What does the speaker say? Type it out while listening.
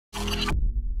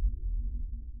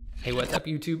Hey, what's up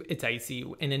YouTube? It's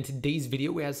ICU, and in today's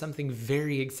video we have something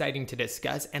very exciting to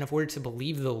discuss, and if we're to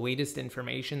believe the latest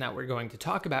information that we're going to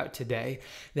talk about today,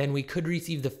 then we could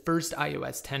receive the first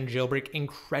iOS 10 jailbreak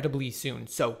incredibly soon.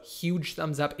 So huge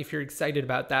thumbs up if you're excited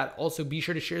about that. Also be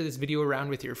sure to share this video around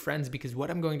with your friends because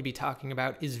what I'm going to be talking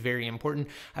about is very important.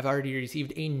 I've already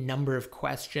received a number of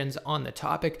questions on the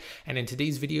topic, and in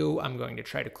today's video I'm going to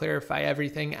try to clarify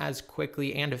everything as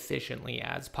quickly and efficiently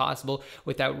as possible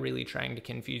without really trying to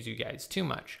confuse you guys too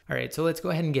much. All right, so let's go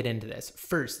ahead and get into this.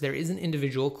 First, there is an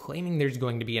individual claiming there's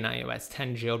going to be an iOS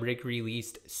 10 jailbreak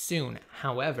released soon.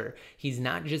 However, he's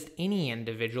not just any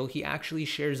individual, he actually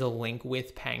shares a link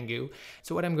with Pangu.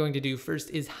 So what I'm going to do first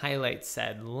is highlight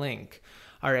said link.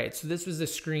 All right, so this was a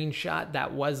screenshot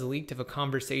that was leaked of a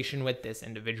conversation with this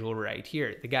individual right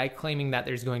here. The guy claiming that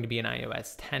there's going to be an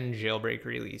iOS 10 jailbreak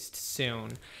released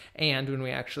soon. And when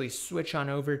we actually switch on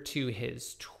over to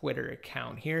his Twitter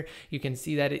account here, you can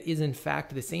see that it is in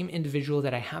fact the same individual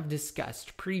that I have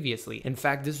discussed previously. In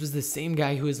fact, this was the same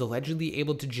guy who is allegedly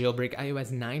able to jailbreak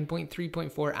iOS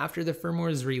 9.3.4 after the firmware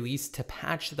was released to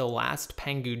patch the last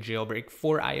Pangu jailbreak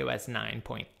for iOS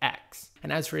 9.x.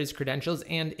 And as for his credentials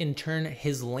and in turn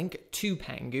his link to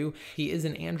Pangu, he is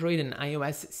an Android and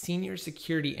iOS senior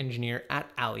security engineer at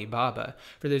Alibaba.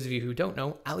 For those of you who don't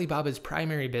know, Alibaba's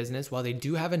primary business, while they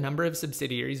do have a number of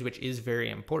subsidiaries, which is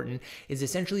very important, is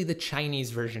essentially the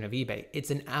Chinese version of eBay. It's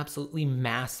an absolutely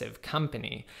massive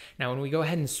company. Now, when we go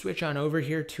ahead and switch on over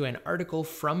here to an article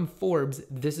from Forbes,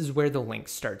 this is where the link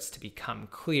starts to become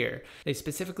clear. They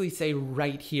specifically say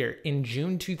right here, in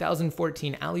June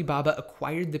 2014, Alibaba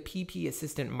acquired the PP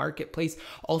Assistant Marketplace,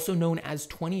 also known as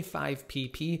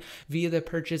 25pp, via the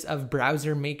purchase of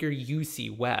browser maker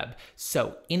UC Web.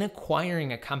 So, in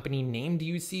acquiring a company named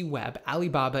UC Web,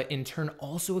 Alibaba in turn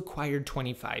also acquired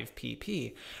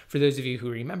 25pp. For those of you who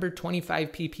remember,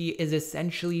 25pp is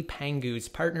essentially Pangu's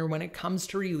partner when it comes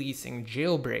to releasing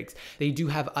jailbreaks. They do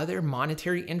have other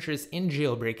monetary interests in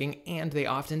jailbreaking, and they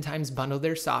oftentimes bundle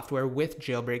their software with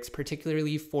jailbreaks,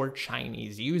 particularly for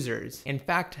Chinese users. In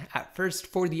fact, at first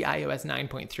for the iOS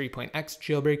 9.3.x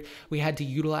jailbreak, we had to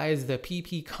utilize the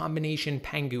PP combination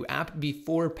Pangu app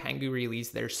before Pangu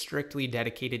released their strictly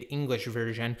dedicated English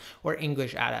version or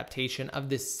English adaptation of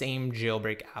the same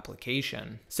jailbreak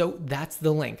application. So that's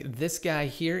the link. This guy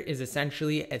here is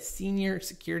essentially a senior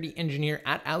security engineer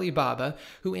at Alibaba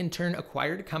who in turn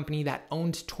acquired a company that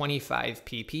owned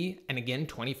 25pp, and again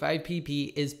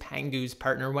 25pp is Pangu's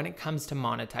partner when it comes to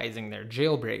monetizing their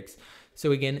jailbreaks.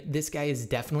 So again, this guy is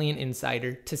definitely an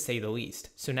insider to say the least.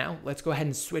 So now let's go ahead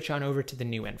and switch on over to the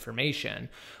new information.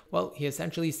 Well, he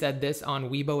essentially said this on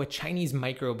Weibo, a Chinese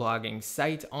microblogging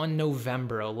site, on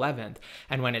November 11th.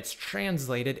 And when it's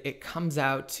translated, it comes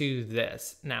out to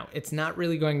this. Now, it's not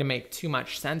really going to make too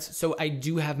much sense, so I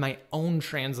do have my own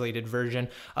translated version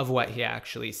of what he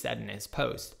actually said in his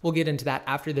post. We'll get into that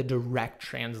after the direct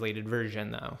translated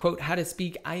version though. Quote, how to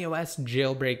speak iOS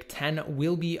jailbreak 10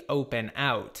 will be open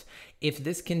out. If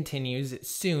this continues,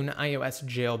 soon iOS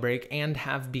jailbreak and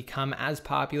have become as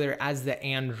popular as the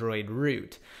Android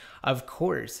root. Of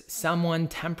course, someone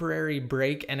temporary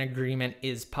break an agreement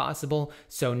is possible,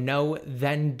 so no,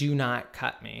 then do not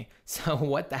cut me. So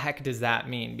what the heck does that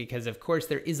mean? Because of course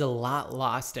there is a lot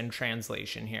lost in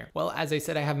translation here. Well, as I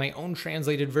said, I have my own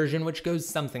translated version, which goes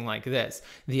something like this.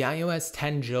 The iOS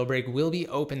 10 jailbreak will be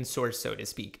open source, so to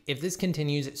speak. If this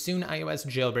continues, soon iOS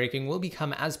jailbreaking will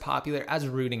become as popular as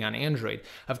rooting on Android.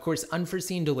 Of course,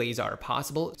 unforeseen delays are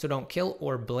possible, so don't kill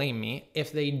or blame me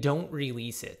if they don't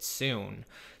release it soon.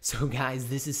 So guys,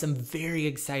 this is some very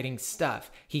exciting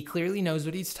stuff. He clearly knows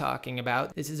what he's talking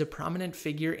about. This is a prominent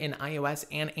figure in iOS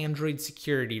and Android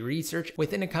security research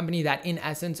within a company that in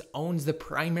essence owns the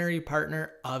primary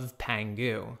partner of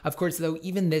Pangu. Of course though,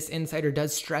 even this insider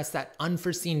does stress that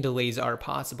unforeseen delays are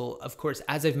possible. Of course,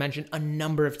 as I've mentioned a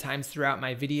number of times throughout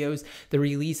my videos, the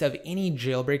release of any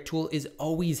jailbreak tool is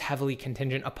always heavily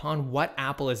contingent upon what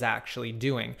Apple is actually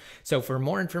doing. So for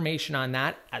more information on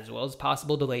that, as well as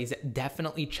possible delays,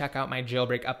 definitely check out my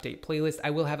jailbreak update playlist. I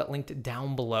will have it linked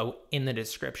down below in the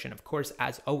description, of course,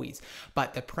 as always.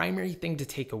 But the primary thing to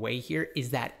take away here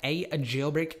is that A, a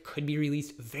jailbreak could be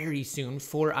released very soon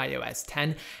for iOS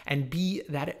 10, and B,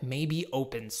 that it may be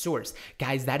open source.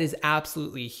 Guys, that is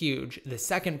absolutely huge. The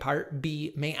second part,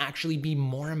 B, may actually be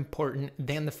more important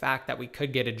than the fact that we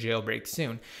could get a jailbreak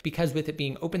soon. Because with it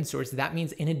being open source, that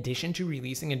means in addition to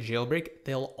releasing a jailbreak,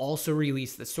 they'll also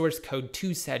release the source code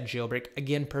to said jailbreak,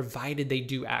 again, provided they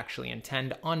do actually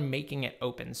intend on making it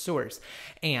open source.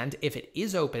 And if it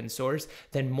is open source,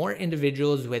 then more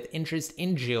individuals with interest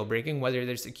in jailbreak jailbreaking, whether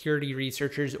they're security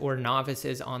researchers or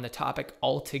novices on the topic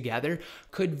altogether,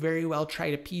 could very well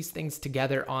try to piece things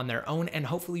together on their own, and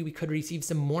hopefully we could receive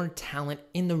some more talent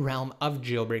in the realm of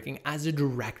jailbreaking as a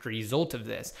direct result of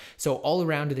this. So all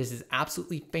around, this is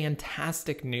absolutely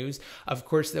fantastic news. Of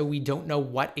course, though, we don't know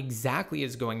what exactly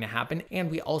is going to happen, and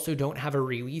we also don't have a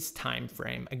release time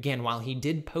frame. Again, while he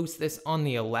did post this on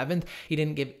the 11th, he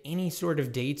didn't give any sort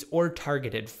of dates or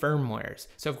targeted firmwares.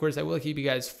 So of course, I will keep you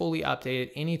guys fully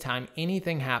updated anytime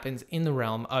anything happens in the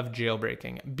realm of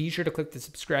jailbreaking. Be sure to click the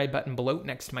subscribe button below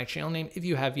next to my channel name if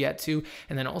you have yet to,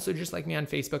 and then also just like me on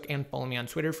Facebook and follow me on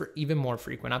Twitter for even more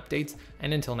frequent updates.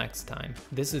 And until next time,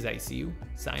 this is ICU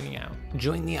signing out.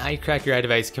 Join the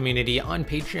iCrackUriDevice community on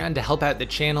Patreon to help out the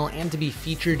channel and to be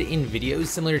featured in videos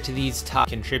similar to these top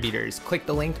contributors. Click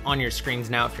the link on your screens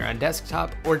now if you're on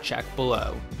desktop, or check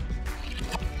below.